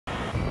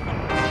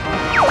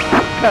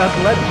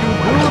can't let you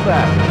do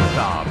that,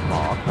 Star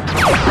Fox.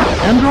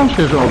 Andros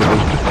has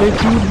orders to take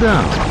you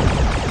down.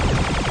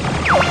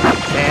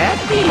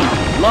 Happy!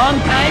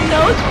 Long time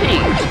no see!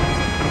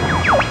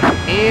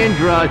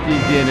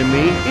 Andros'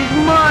 enemy is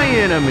my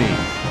enemy.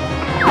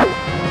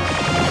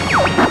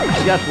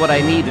 Just what I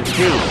need to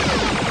see.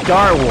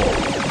 Star Wolf.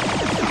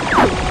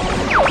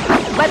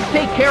 Let's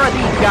take care of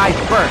these guys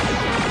first.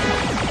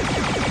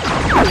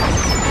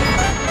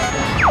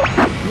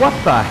 What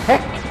the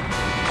heck?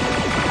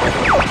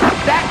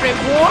 That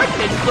reward's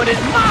as good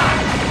as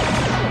mine!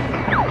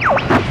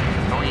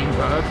 Annoying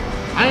bird.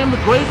 I am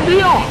the Great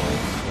Leon.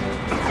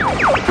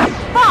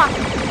 Fox,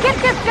 get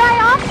this guy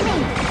off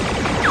me!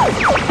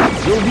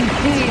 You'll be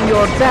seeing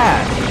your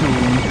dad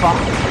soon,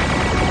 Fox.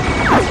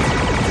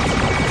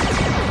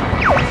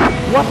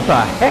 What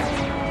the heck?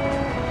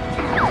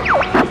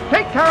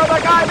 Take care of the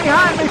guy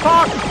behind me,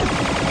 Fox!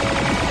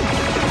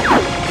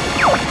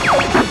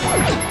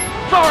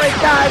 Sorry,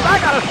 guys, I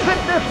gotta sit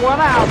this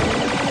one out.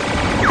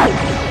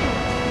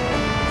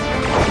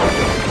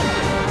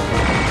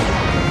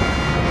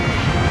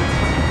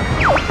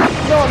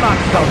 You're not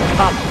so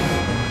tough.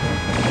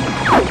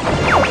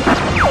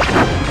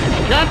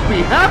 Can't be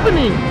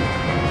happening.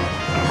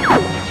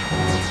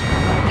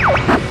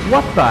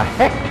 What the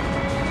heck?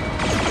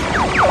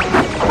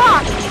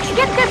 Fox,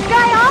 get this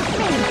guy off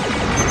me!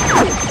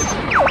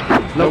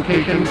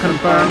 Location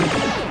confirmed.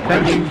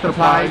 Sending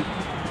supplies.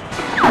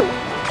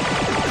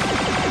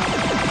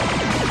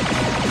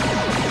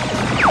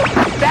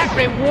 That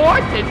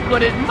reward's as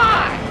good as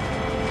mine!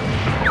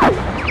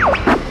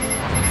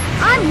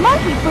 I'm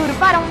monkey food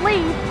if I don't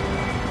leave!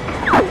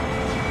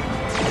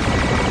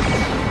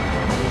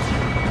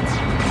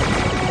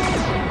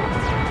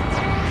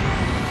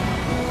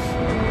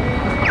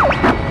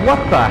 What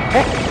the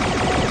heck?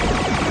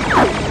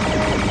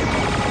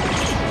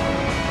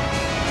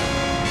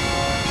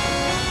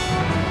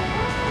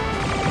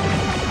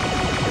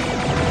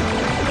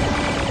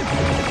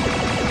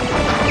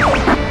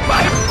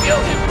 My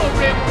beautiful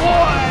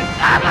reward!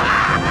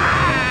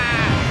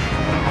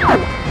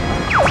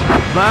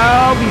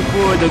 Bow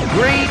before the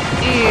great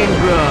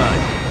Andros.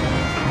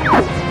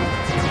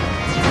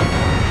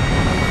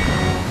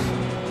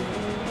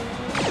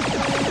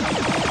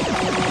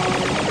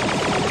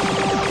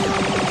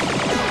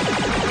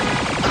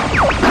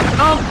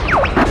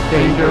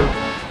 Danger.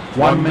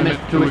 1 minute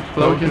to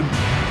explosion.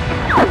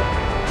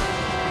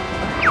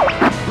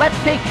 Let's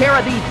take care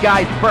of these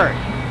guys first.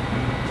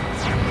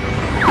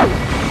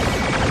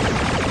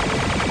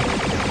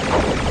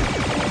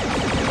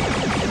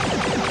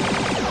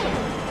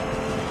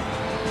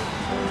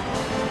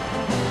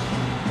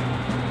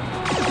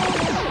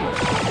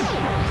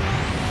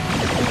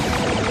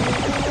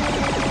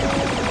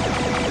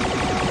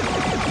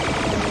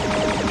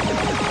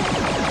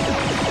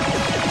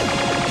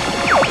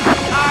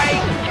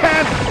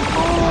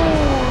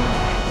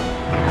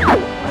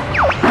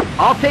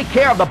 I'll take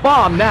care of the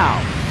bomb now.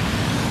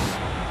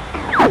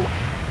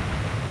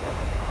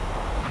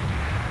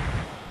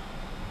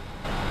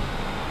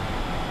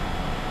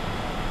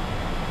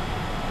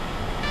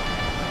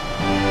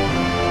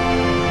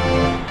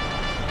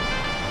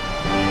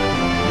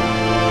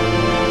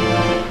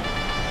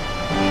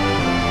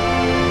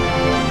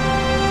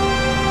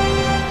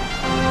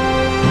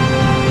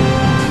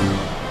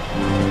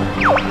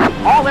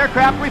 All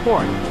aircraft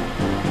report.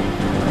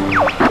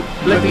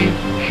 Slippy's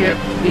ship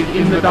is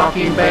in the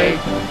docking bay.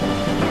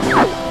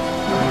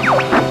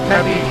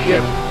 Heavy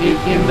ship is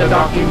in the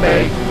docking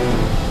bay.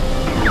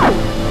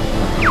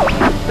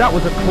 That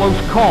was a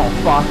close call,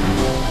 Fox.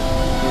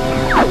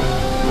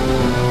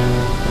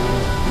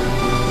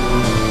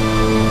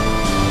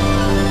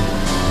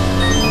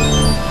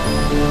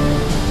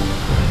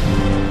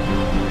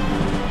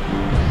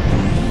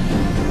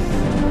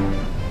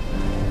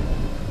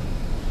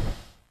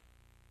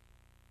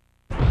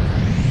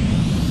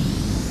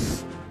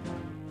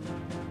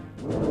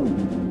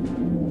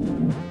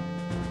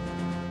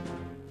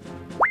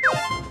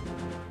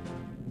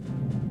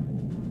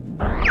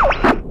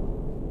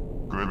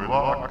 Good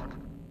luck.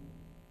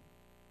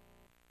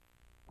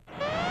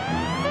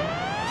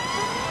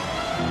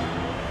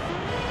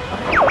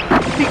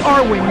 The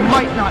R-Wing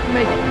might not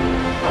make it.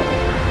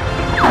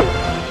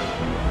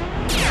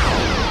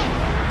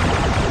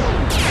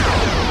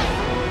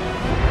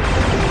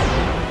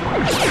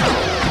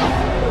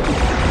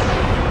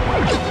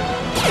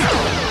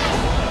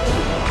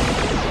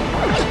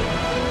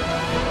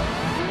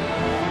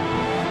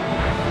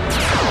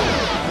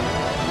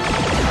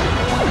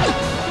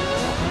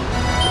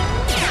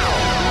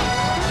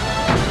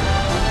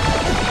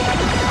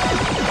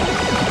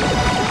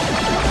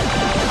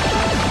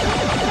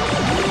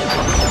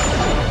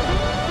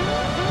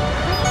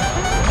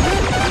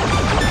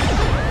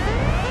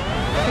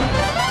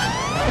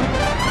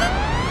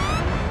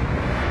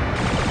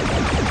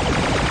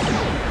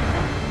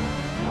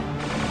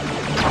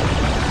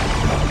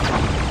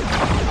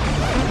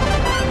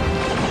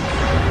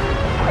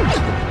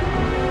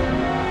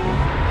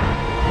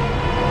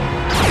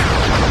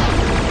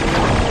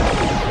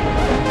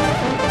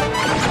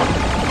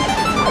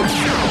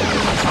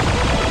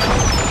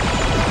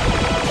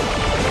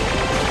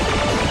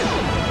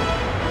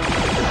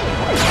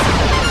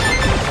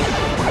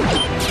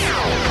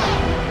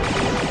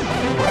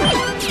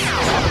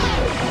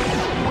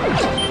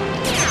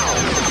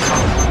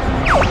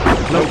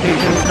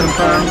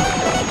 confirmed.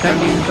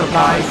 Sending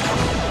supplies.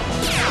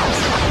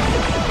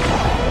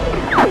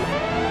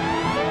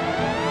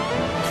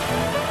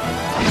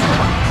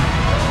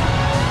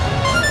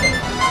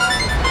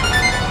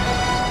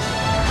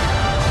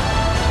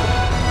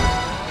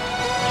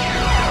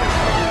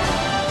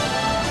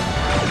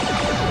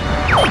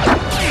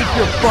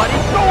 Your buddy,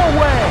 go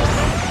away!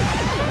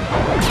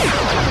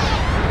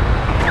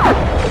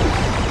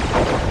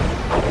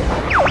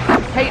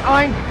 Hey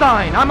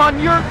Einstein, I'm on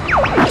your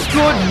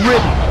good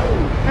riddance.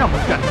 I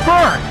almost got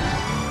burned.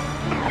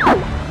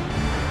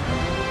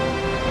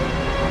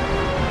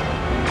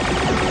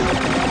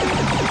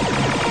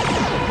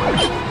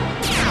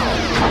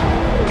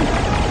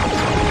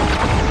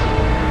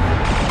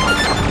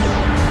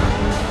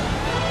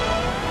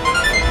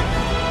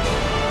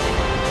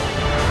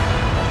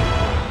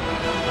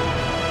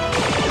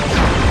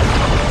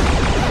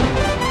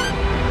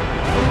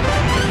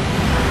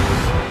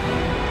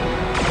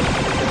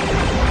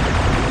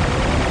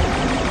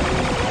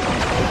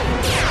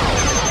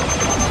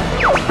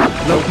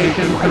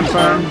 Location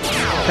confirmed.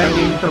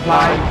 Sending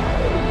supplies.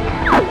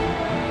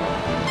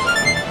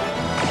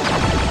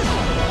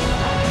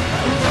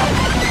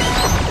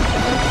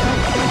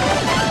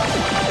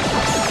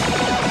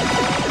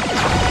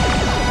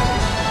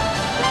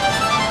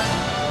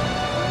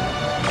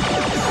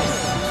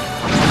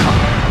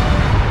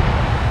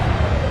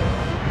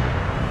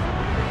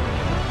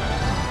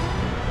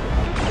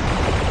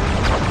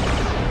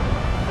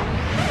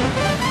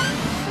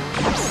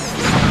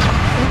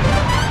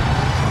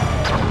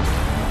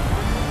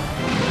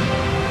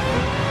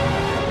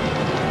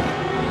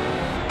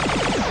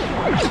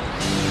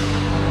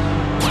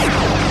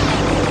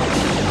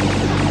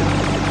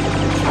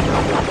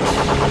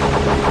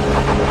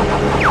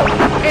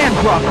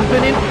 Andross is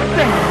an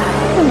insane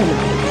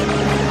fool.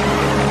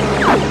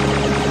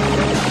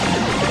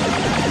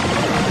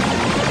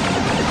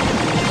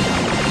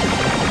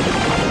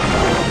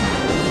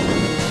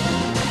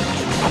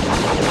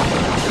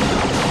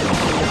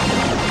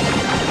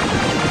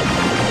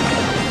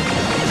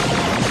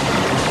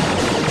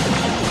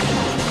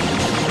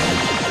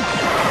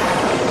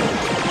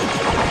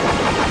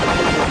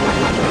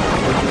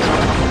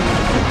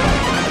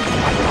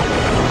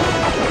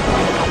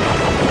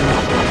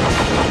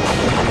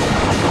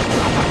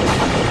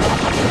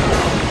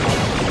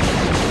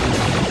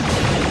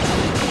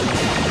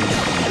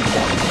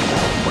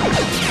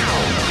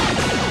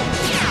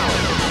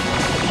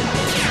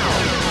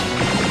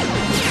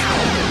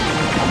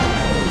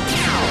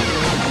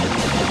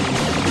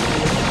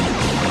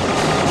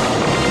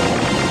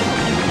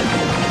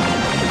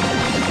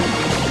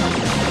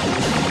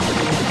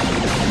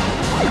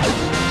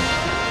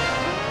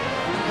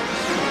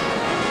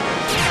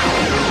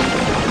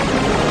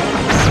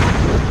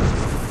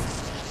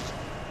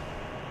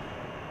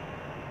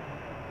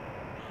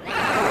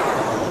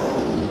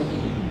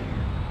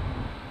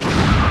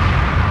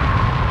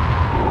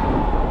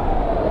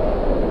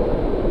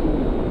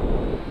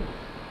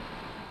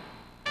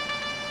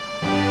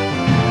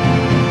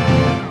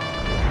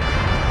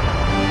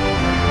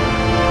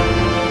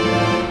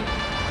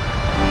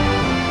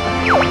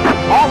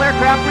 All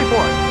aircraft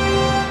report.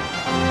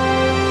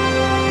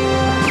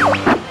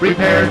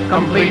 Repairs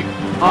complete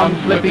on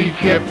Slippy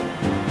ship.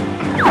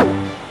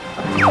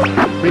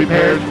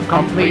 Repairs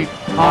complete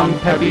on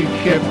Peppy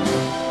ship.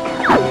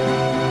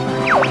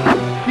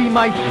 See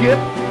my ship?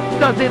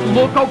 Does it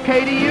look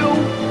okay to you?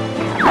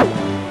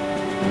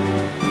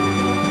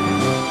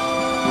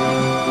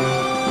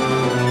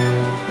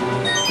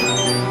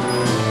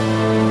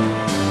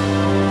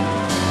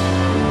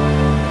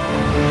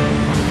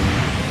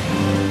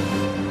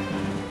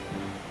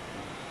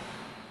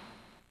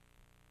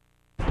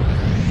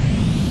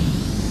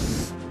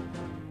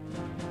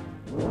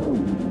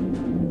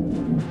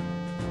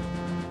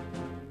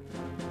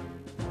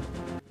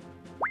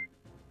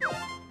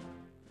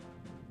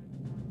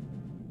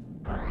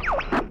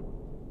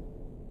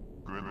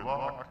 Good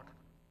luck.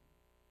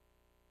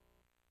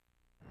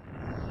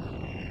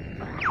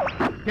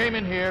 Came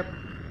in here.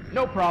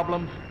 No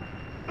problems.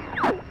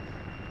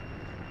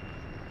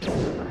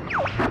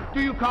 Do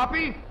you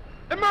copy?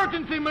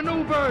 Emergency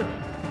maneuvers!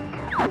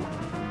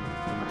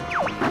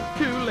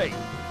 Too late.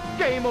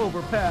 Game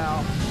over,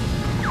 pal.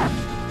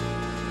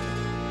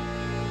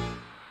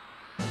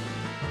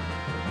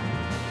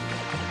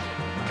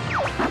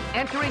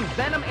 Entering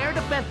Venom Air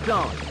Defense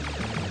Zone.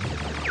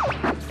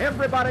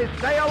 Everybody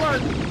stay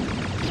alert!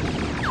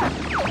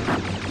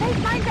 Hey,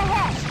 signs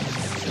ahead!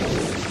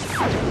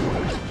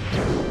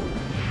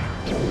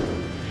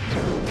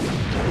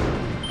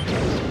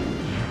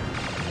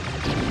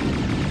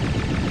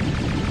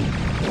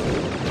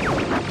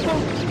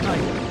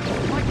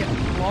 Am I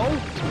getting slow?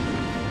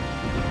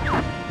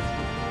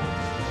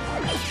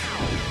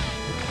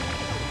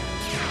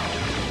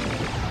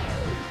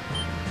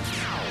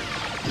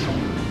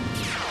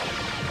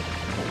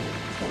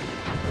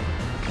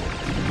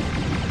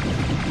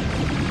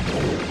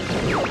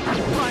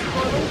 Time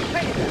for a little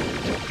payback.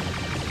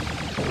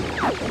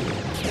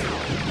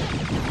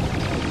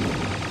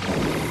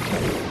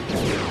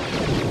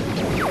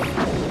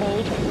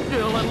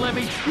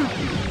 me shoot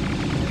you.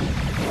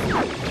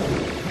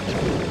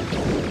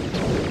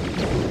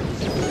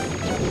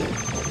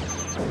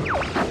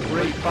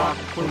 Great box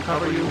will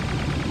cover you.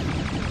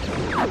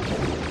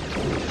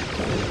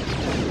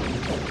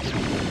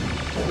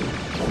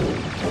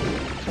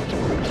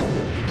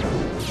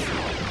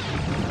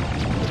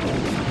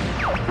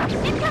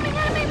 Incoming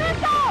enemy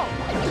missile!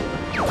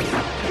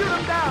 Shoot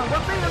him down!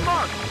 We're being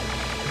marked!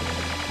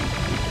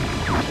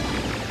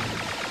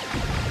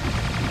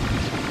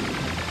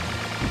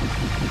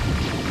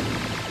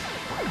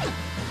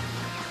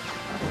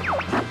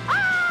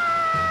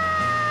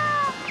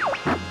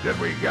 Did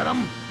we get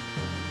him?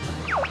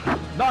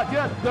 Not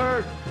yet,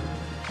 sir!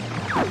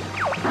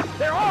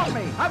 They're on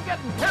me! I'm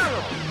getting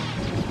careless!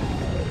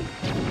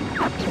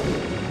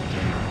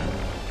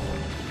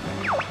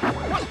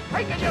 What's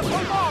taking you so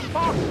long,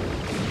 boss?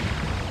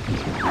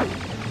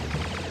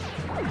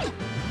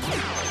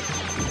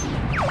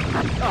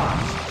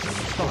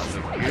 Son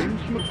of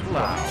James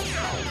McLeod.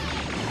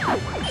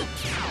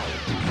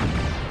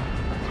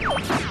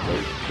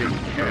 Those tin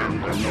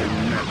cans are no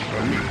match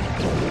for me.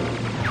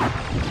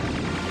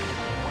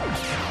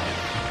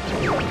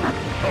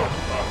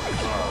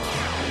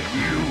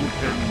 You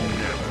can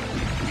never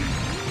defeat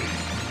me.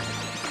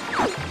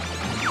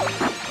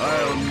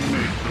 I'll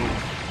make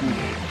those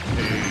fools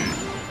pay.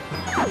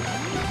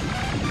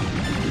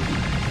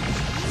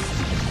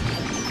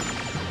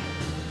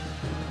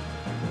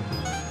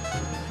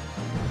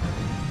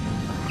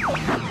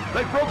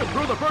 They've broken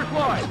through the first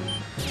line!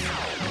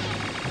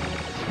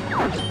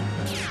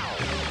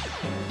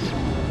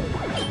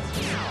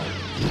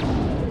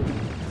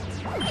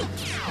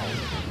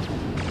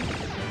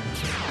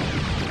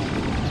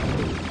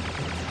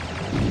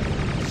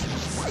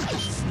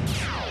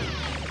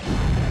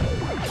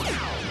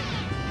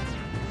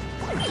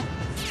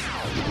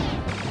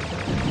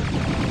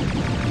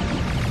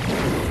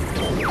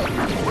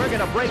 We're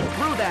gonna break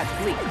through that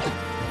fleet!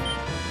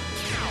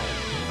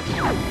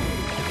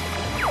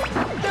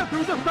 They're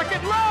through the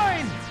second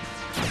line!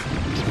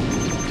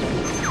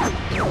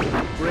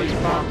 Great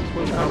box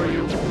will cover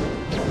you.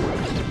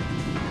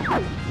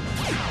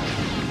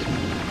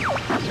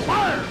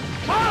 Fire!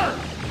 Fire!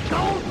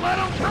 Don't let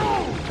them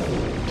through!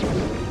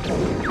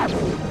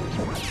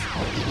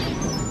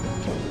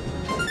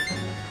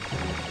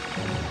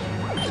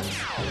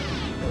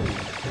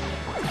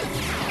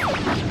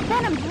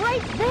 Venom's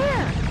right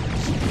there!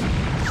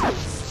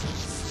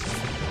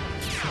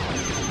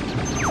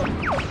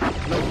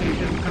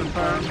 Location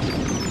confirmed.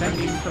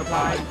 Sending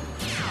supplies.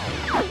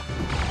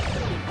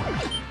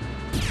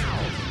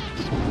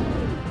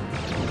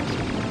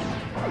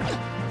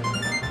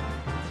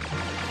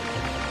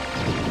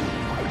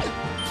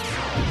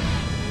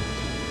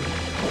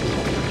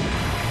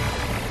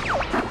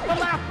 The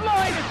last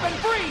line has been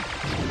breached!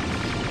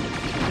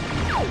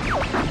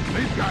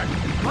 These guys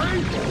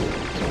crazy.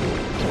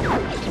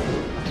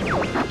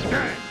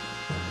 Gang,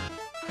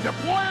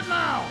 deploy it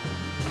now.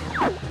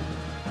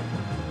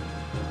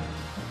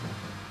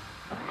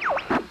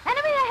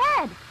 Enemy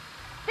ahead!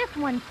 This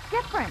one's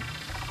different.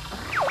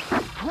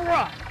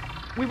 Crud!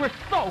 We were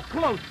so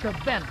close to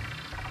Venom!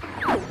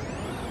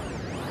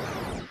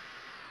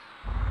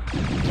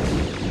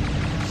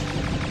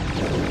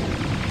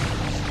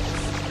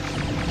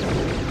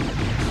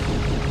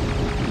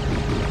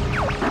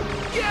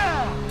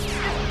 Yeah!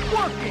 It's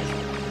working!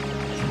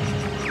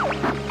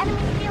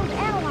 Enemy field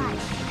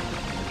analyzed.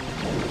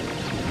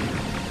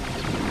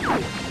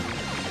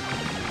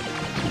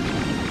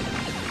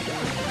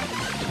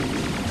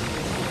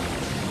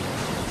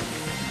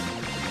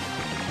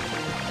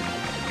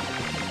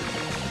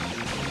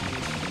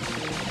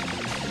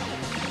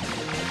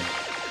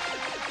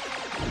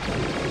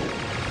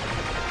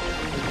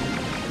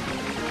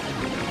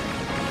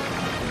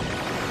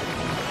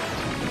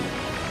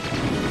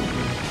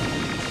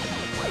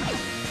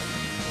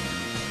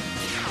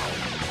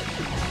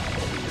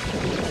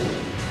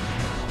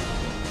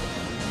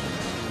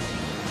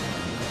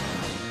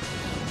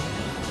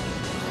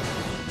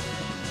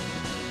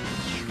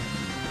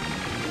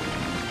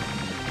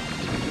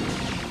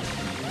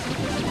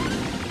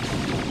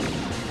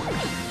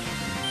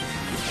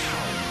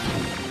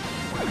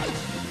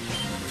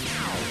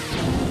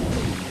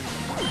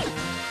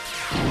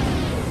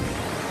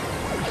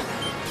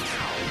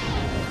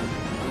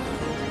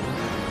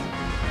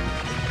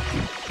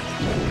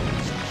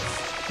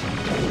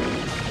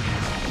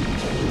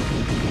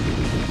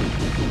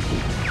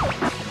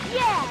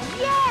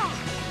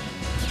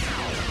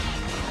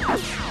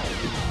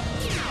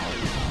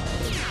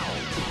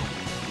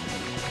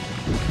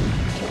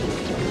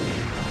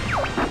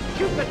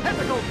 Shoot the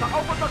tentacles to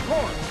open the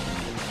core!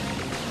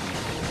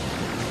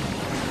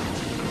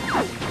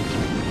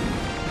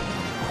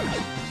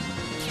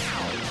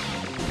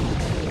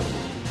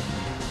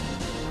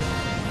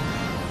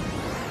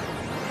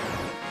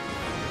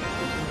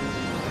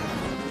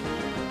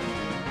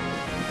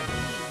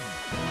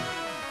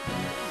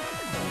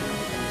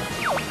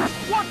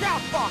 Watch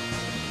out, Fox!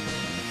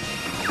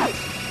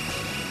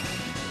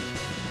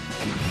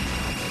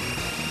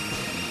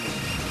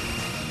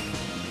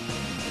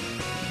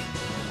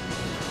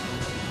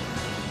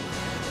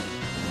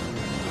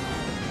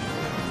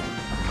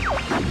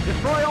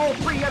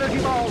 Three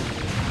energy balls!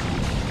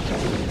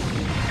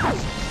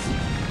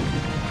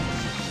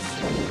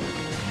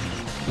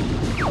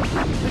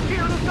 The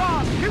shield is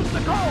gone! Shoot the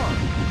core!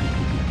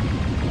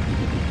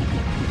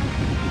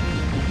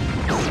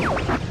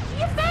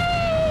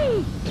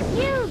 Yippee!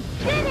 You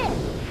did it!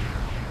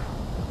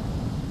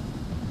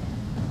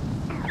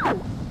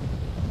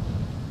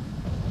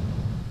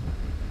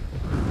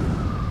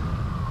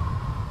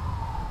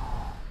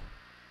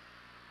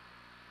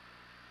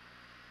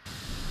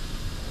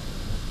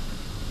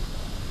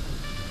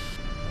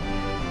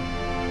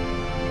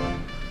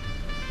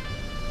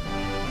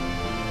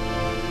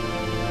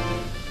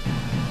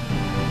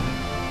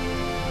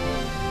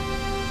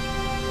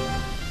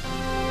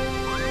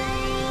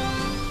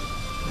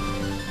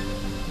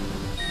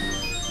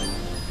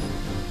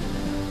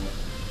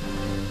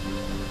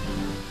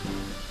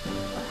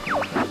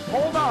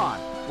 Hold on!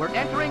 We're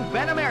entering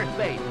Venom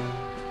airspace!